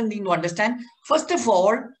important thing to understand. First of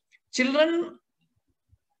all, children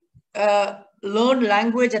learn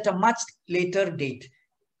language at a much later date.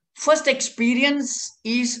 First experience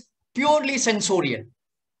is purely sensorial.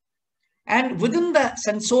 And within the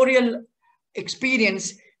sensorial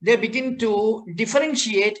experience, they begin to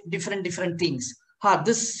differentiate different things.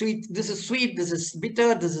 This is sweet, this is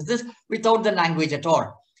bitter, this is this, without the language at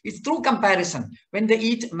all. It's through comparison. When they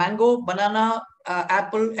eat mango, banana,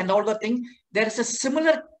 apple, and all the thing, there is a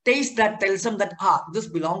similar taste that tells them that this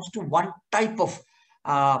belongs to one type of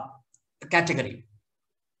category.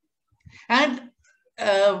 And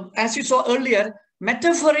as you saw earlier,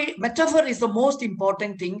 metaphor is the most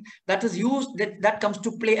important thing that is used, that comes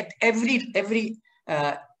to play at every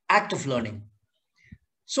act of learning.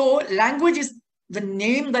 So language is the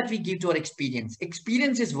name that we give to our experience.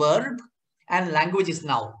 Experience is verb and language is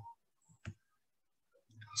noun.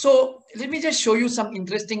 So let me just show you some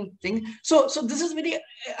interesting thing. So this is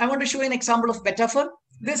I want to show you an example of metaphor.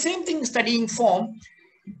 The same thing studying form.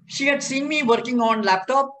 She had seen me working on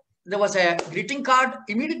laptop. There was a greeting card,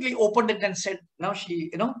 immediately opened it and said, now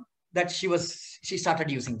she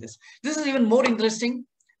started using this. This is even more interesting.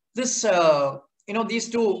 This, these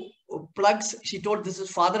two plugs, she told this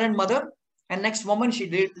is father and mother. And next moment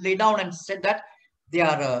she lay down and said that they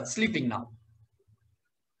are sleeping now.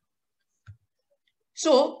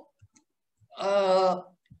 So how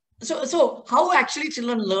actually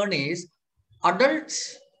children learn is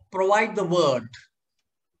adults provide the word.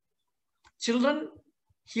 Children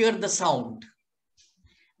hear the sound.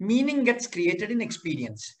 Meaning gets created in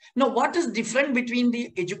experience. Now, what is different between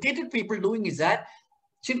the educated people doing is that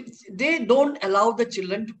they don't allow the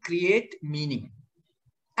children to create meaning.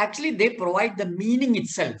 Actually, they provide the meaning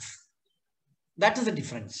itself. That is the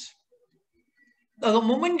difference. The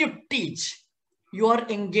moment you teach, you are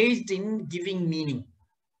engaged in giving meaning.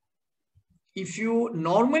 If you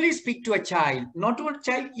normally speak to a child, not to a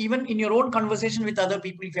child, even in your own conversation with other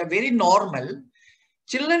people, if you are very normal,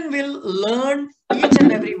 children will learn each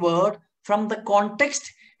and every word from the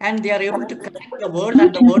context and they are able to connect the word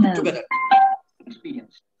and the word together.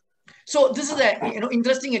 Experience. So this is a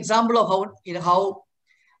interesting example of how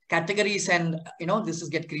categories and this is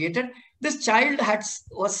get created. This child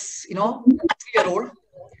was 3-year-old,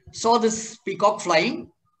 saw this peacock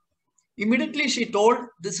flying. Immediately she told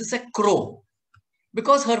this is a crow,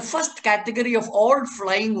 because her first category of all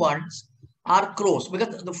flying ones are crows,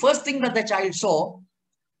 because the first thing that the child saw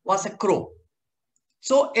was a crow.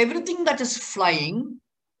 So everything that is flying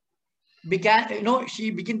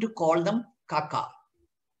she began to call them kaka.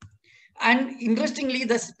 And interestingly,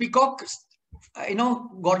 this peacock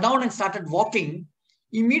got down and started walking.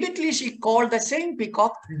 Immediately she called the same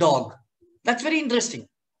peacock dog. That's very interesting,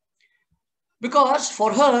 because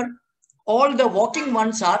for her all the walking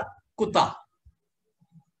ones are kutta.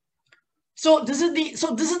 So this is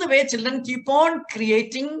the way children keep on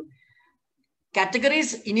creating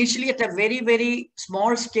categories, initially at a very, very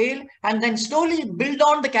small scale, and then slowly build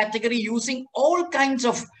on the category using all kinds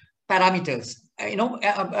of parameters,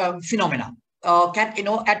 phenomena,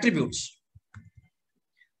 attributes.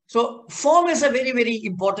 So form is a very, very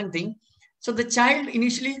important thing. So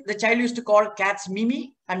initially the child used to call cats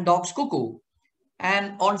Mimi and dogs Cuckoo.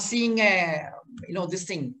 And on seeing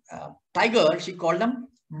tiger, she called him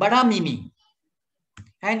Bada Mimi.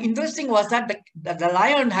 And interesting was that the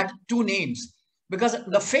lion had two names because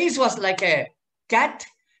the face was like a cat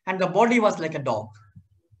and the body was like a dog.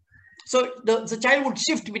 So the child would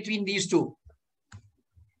shift between these two.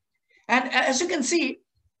 And as you can see,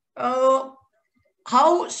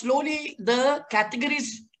 how slowly the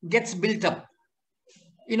categories gets built up,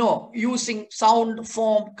 using sound,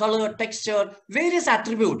 form, color, texture, various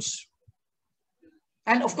attributes.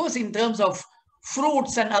 And of course, in terms of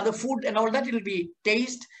fruits and other food and all that, it will be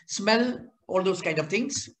taste, smell, all those kind of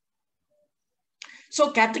things.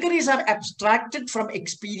 So categories are abstracted from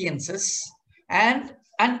experiences and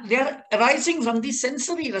they are arising from the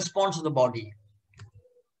sensory response of the body.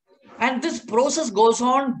 And this process goes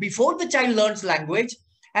on before the child learns language,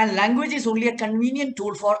 and language is only a convenient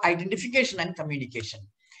tool for identification and communication.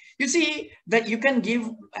 You see that you can give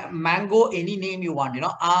mango any name you want,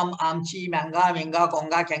 amchi, manga, menga,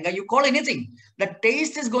 konga, kanga, you call anything. The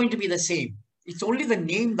taste is going to be the same. It's only the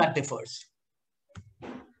name that differs.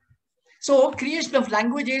 So creation of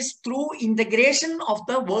language is through integration of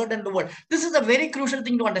the word and the word. This is a very crucial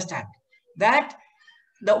thing to understand, that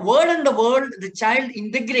the word and the world, the child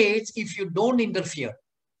integrates if you don't interfere.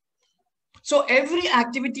 So every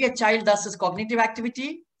activity a child does is cognitive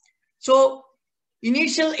activity. So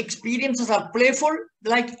initial experiences are playful,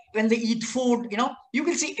 like when they eat food, you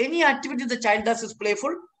will see any activity the child does is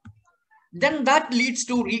playful. Then that leads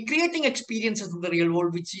to recreating experiences in the real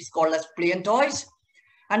world, which is called as play and toys.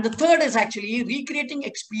 And the third is actually recreating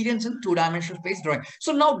experience in two-dimensional space drawing.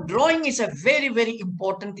 So now drawing is a very, very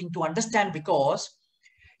important thing to understand, because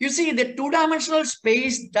you see the two-dimensional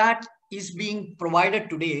space that is being provided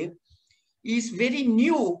today is very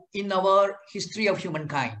new in our history of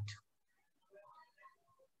humankind.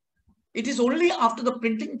 It is only after the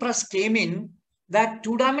printing press came in that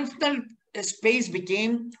two-dimensional space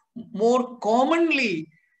became more commonly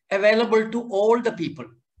available to all the people.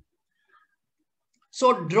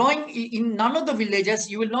 So drawing, in none of the villages,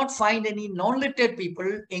 you will not find any non-literate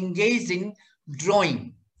people engaged in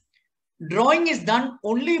drawing. Drawing is done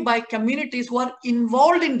only by communities who are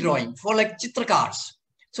involved in drawing, for like Chitrakars.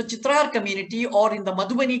 So Chitrakar community, or in the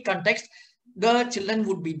Madhubani context, the children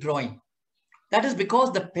would be drawing. That is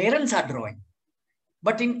because the parents are drawing.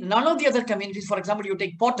 But in none of the other communities, for example, you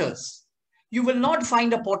take potters, you will not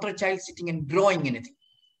find a potter child sitting and drawing anything.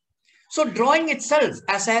 So drawing itself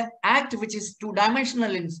as an act which is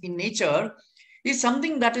two-dimensional in nature is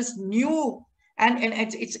something that is new, and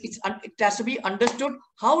it has to be understood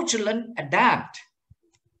how children adapt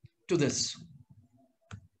to this.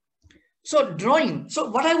 So drawing, so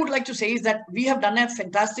what I would like to say is that we have done a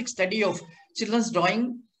fantastic study of children's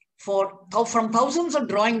drawing. From thousands of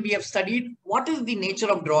drawing, we have studied what is the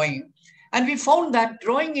nature of drawing. And we found that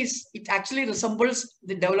drawing it actually resembles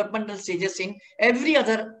the developmental stages in every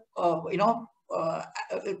other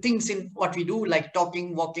things in what we do, like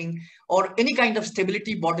talking, walking, or any kind of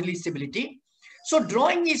stability, bodily stability. So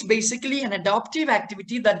drawing is basically an adaptive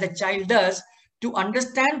activity that the child does to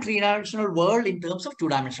understand three-dimensional world in terms of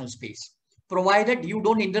two-dimensional space, provided you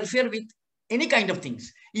don't interfere with any kind of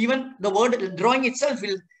things. Even the word drawing itself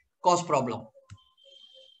will cause problem.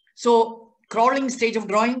 So crawling stage of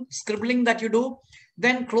drawing, scribbling that you do,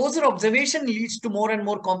 then closer observation leads to more and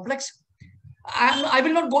more complex. I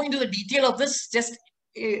will not go into the detail of this, just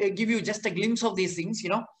give you just a glimpse of these things,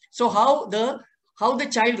 So how the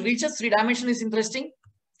child reaches three dimension is interesting.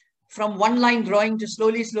 From one line drawing to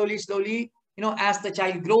slowly, as the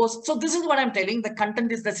child grows. So this is what I'm telling, the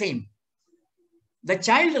content is the same. The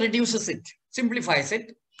child reduces it, simplifies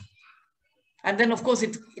it. And then of course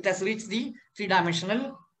it has reached the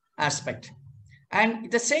three-dimensional aspect.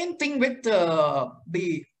 And the same thing with how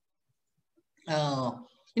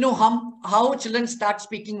children start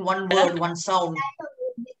speaking one word, one sound,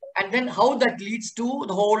 and then how that leads to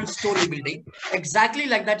the whole story building. Exactly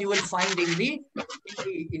like that you will find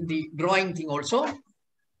in the drawing thing also.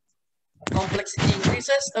 Complexity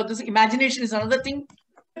increases. This imagination is another thing.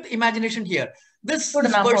 Imagination here. This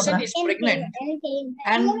person is pregnant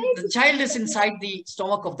and the child is inside the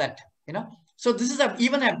stomach of that, So this is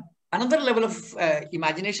another level of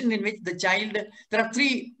imagination in which the child, there are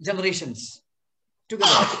three generations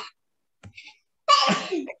together.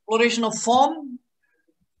 Exploration of form,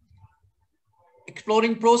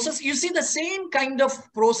 exploring process. You see the same kind of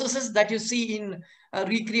processes that you see in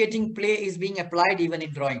recreating play is being applied even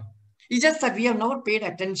in drawing. It's just that we have never paid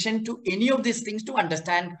attention to any of these things to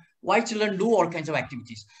understand why children do all kinds of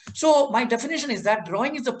activities. So my definition is that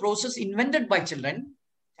drawing is a process invented by children,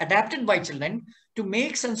 adapted by children to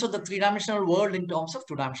make sense of the three-dimensional world in terms of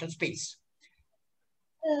two-dimensional space.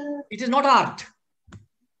 It is not art.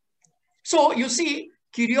 So you see,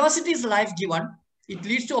 curiosity is life-given. It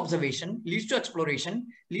leads to observation, leads to exploration,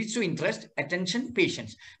 leads to interest, attention,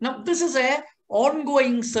 patience. Now, this is a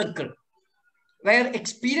ongoing circle where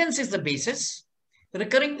experience is the basis,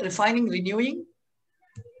 recurring, refining, renewing.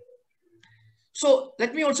 So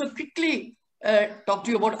let me also quickly talk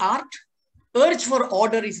to you about art. Urge for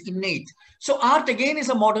order is innate. So art again is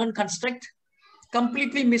a modern construct,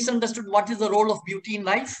 completely misunderstood what is the role of beauty in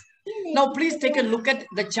life. Now please take a look at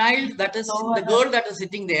the child, that is the girl that is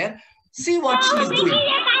sitting there. See what she is doing.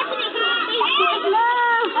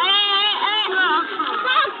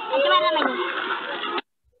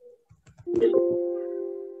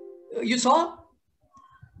 You saw?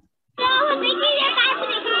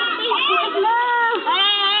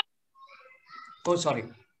 Oh, sorry.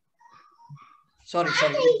 Sorry.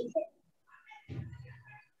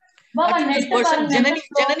 Actually, this person,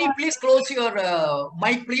 Janani, please close your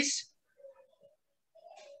mic, please.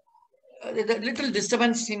 The little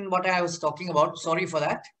disturbance in what I was talking about. Sorry for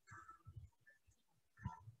that.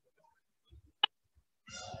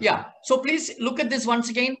 Yeah. So please look at this once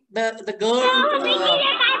again. The girl.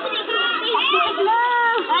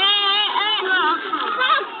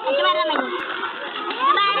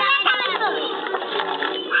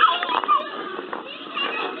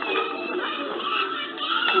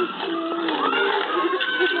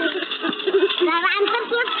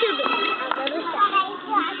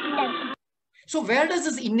 So where does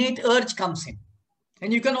this innate urge comes in?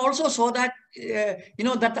 And you can also saw that,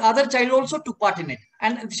 that the other child also took part in it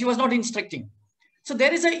and she was not instructing. So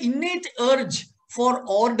there is an innate urge for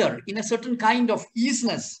order in a certain kind of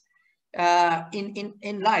easiness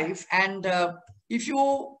in life. And if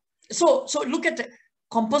you, so look at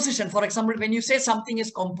composition, for example, when you say something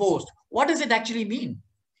is composed, what does it actually mean?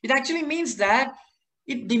 It actually means that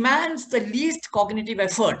it demands the least cognitive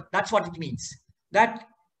effort. That's what it means. That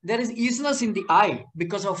there is easiness in the eye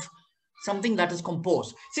because of something that is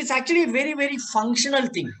composed. So it's actually a very, very functional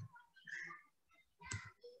thing.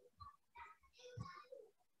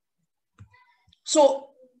 So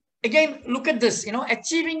again, look at this,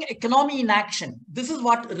 achieving economy in action. This is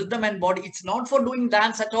what rhythm and body, it's not for doing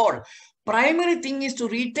dance at all. Primary thing is to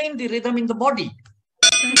retain the rhythm in the body.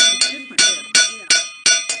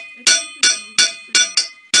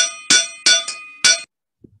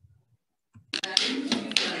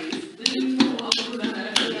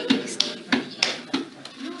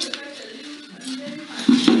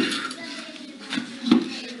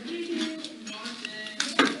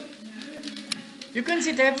 You can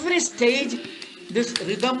see at every stage, this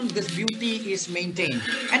rhythm, this beauty is maintained.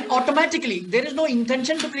 And automatically, there is no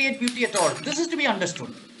intention to create beauty at all. This is to be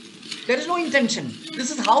understood. There is no intention.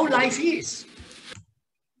 This is how life is.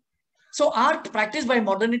 So art practiced by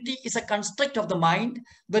modernity is a construct of the mind.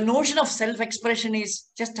 The notion of self-expression is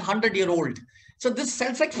just 100-year-old. So this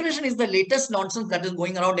self-expression is the latest nonsense that is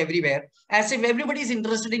going around everywhere, as if everybody is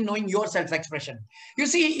interested in knowing your self-expression. You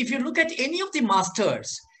see, if you look at any of the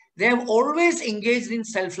masters, they have always engaged in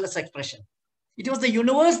selfless expression. It was the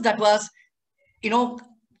universe that was,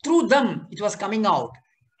 through them, it was coming out.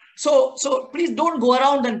 So please don't go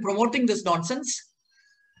around and promoting this nonsense.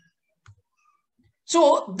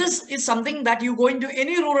 So this is something that you go into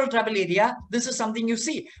any rural travel area, this is something you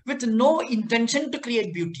see with no intention to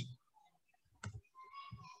create beauty.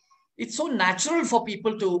 It's so natural for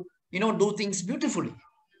people to, do things beautifully.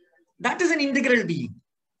 That is an integral being.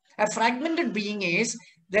 A fragmented being is,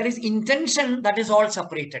 there is intention that is all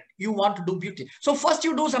separated. You want to do beauty. So first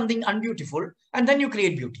you do something unbeautiful and then you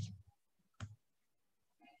create beauty.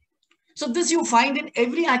 So this you find in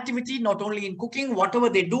every activity, not only in cooking, whatever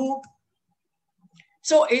they do.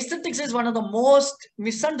 So aesthetics is one of the most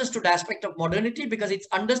misunderstood aspects of modernity because it's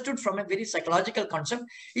understood from a very psychological concept.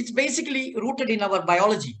 It's basically rooted in our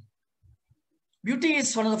biology. Beauty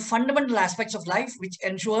is one of the fundamental aspects of life which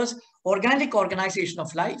ensures organic organization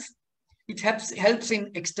of life. It helps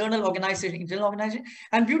in external organization, internal organization.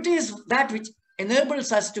 And beauty is that which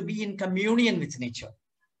enables us to be in communion with nature.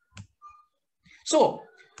 So,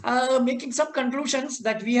 making some conclusions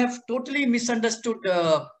that we have totally misunderstood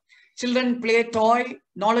children, play, toy,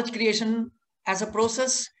 knowledge creation as a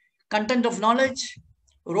process, content of knowledge,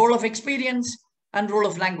 role of experience, and role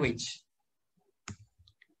of language.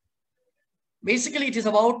 Basically, it is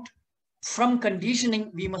about from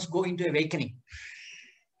conditioning, we must go into awakening.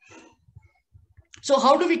 So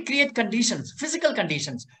how do we create conditions, physical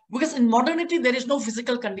conditions? Because in modernity, there is no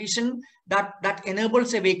physical condition that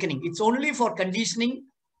enables awakening. It's only for conditioning.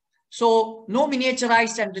 So no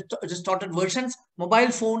miniaturized and distorted versions,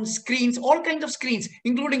 mobile phones, screens, all kinds of screens,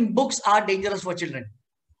 including books, are dangerous for children.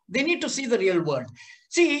 They need to see the real world.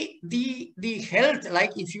 See, the health,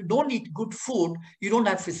 like if you don't eat good food, you don't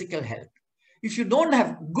have physical health. If you don't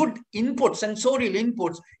have good inputs, sensorial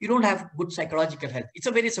inputs, you don't have good psychological health. It's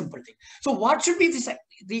a very simple thing. So what should be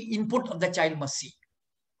the input of the child must see?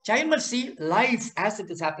 Child must see life as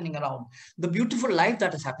it is happening around, the beautiful life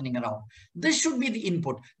that is happening around. This should be the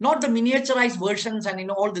input, not the miniaturized versions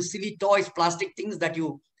and all the silly toys, plastic things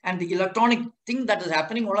and the electronic thing that is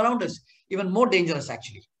happening all around us, even more dangerous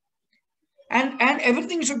actually. And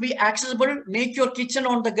everything should be accessible. Make your kitchen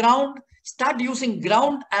on the ground. Start using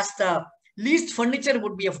ground as the least furniture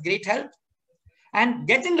would be of great help. And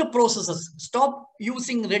get into processes. Stop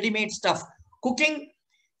using ready-made stuff. Cooking,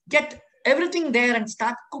 get everything there and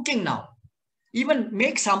start cooking now. Even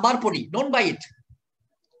make sambar podi. Don't buy it.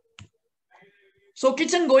 So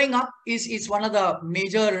kitchen going up is one of the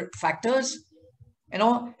major factors, and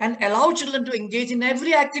allow children to engage in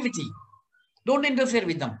every activity. Don't interfere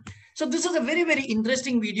with them. So this is a very, very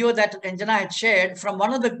interesting video that Anjana had shared from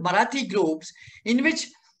one of the Marathi groups, in which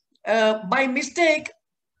by mistake,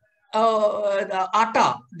 the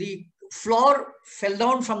atta, the flour fell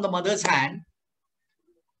down from the mother's hand,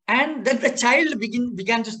 and then the child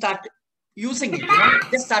began to start using it,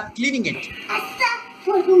 just start cleaning it.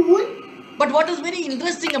 But what is very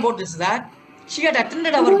interesting about this is that she had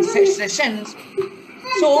attended our sessions,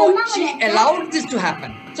 so she allowed this to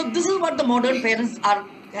happen. So this is what the modern parents are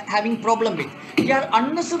having problem with. They are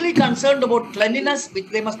unnecessarily concerned about cleanliness, which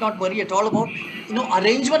they must not worry at all about.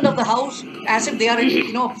 Arrangement of the house, as if they are,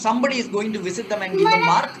 somebody is going to visit them and give them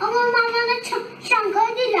mark.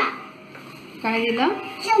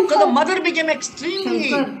 So the mother became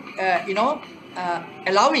extremely,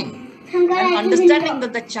 allowing and understanding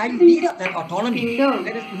that the child needs that autonomy.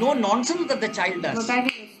 There is no nonsense that the child does.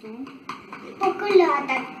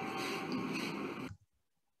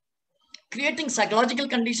 Creating psychological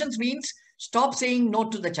conditions means stop saying no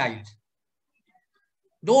to the child.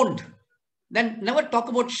 Don't. Then never talk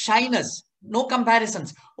about shyness. No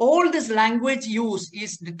comparisons. All this language use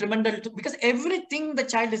is detrimental because everything the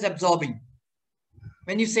child is absorbing.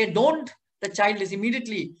 When you say don't, the child is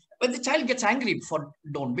immediately, but the child gets angry for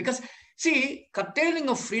don't. Because see, curtailing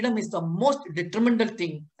of freedom is the most detrimental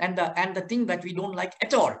thing and the thing that we don't like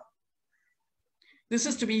at all. This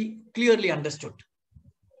is to be clearly understood.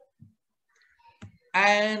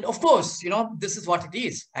 And of course, this is what it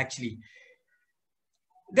is actually.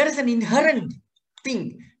 There is an inherent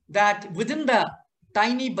thing that within the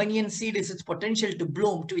tiny banyan seed is its potential to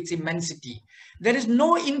bloom to its immensity. There is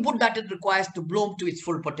no input that it requires to bloom to its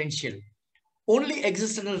full potential. Only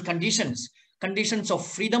existential conditions of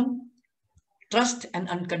freedom, trust, and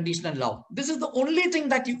unconditional love. This is the only thing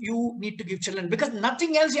that you need to give children, because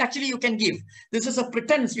nothing else actually you can give. This is a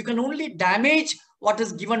pretense. You can only damage what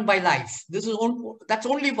is given by life. That's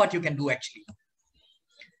only what you can do actually.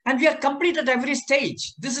 And we are complete at every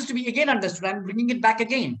stage. This is to be again understood. I'm bringing it back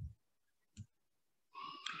again.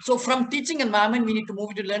 So from teaching environment, we need to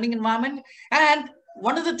move into learning environment. And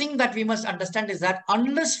one of the things that we must understand is that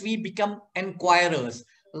unless we become inquirers,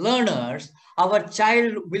 learners, our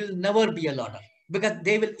child will never be a learner, because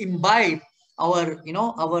they will imbibe our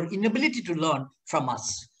inability to learn from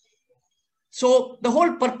us. So the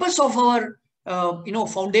whole purpose of our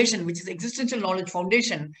foundation, which is existential knowledge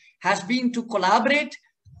foundation, has been to collaborate,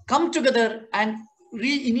 come together and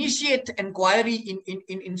reinitiate inquiry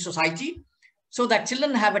in society, so that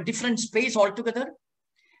children have a different space altogether.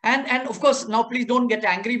 And of course, now please don't get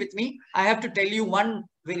angry with me. I have to tell you one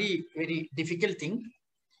very, very difficult thing.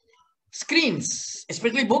 Screens,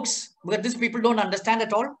 especially books, because these people don't understand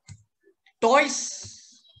at all.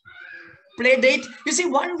 Toys, play date. You see,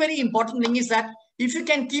 one very important thing is that if you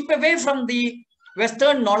can keep away from the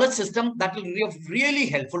Western knowledge system, that will be really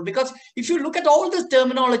helpful, because if you look at all these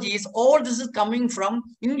terminologies, all this is coming from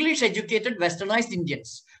English educated westernized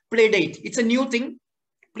Indians. Play date, it's a new thing.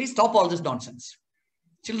 Please stop all this nonsense.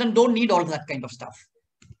 Children don't need all that kind of stuff.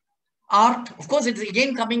 Art, of course, it's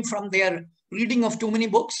again coming from their reading of too many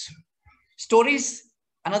books. Stories,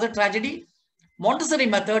 another tragedy. Montessori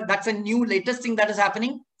method, that's a new latest thing that is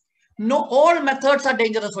happening. No, all methods are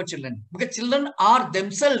dangerous for children, because children are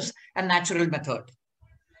themselves a natural method.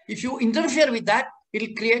 If you interfere with that, it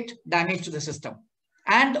will create damage to the system.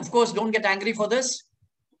 And of course, don't get angry for this.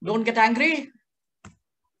 Don't get angry.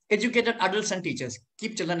 Educated adults and teachers,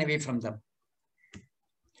 keep children away from them.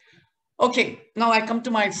 Okay, now I come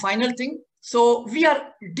to my final thing. So we are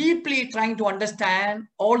deeply trying to understand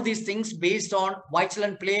all these things based on why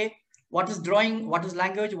children play, what is drawing, what is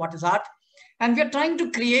language, what is art. And we are trying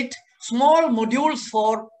to create small modules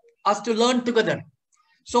for us to learn together.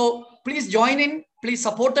 So please join in. please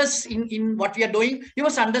support us in what we are doing. You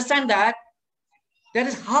must understand that there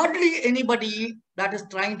is hardly anybody that is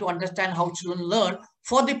trying to understand how children learn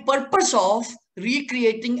for the purpose of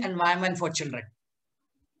recreating environment for children,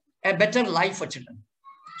 a better life for children.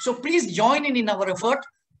 So please join in our effort.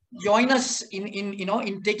 Join us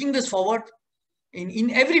in taking this forward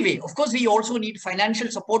in every way. Of course, we also need financial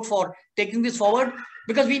support for taking this forward,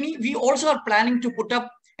 because we also are planning to put up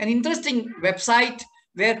an interesting website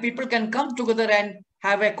where people can come together and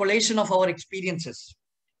have a collation of our experiences.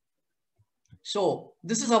 So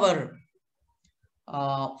this is our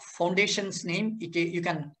foundation's name. You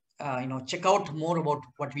can check out more about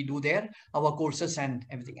what we do there, our courses and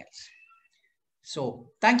everything else.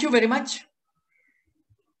 So thank you very much.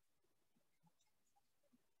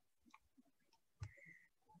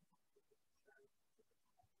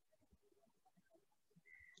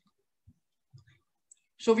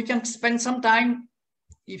 So we can spend some time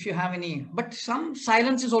if you have any, but some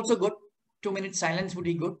silence is also good. 2 minutes silence would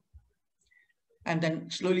be good. And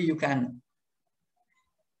then slowly you can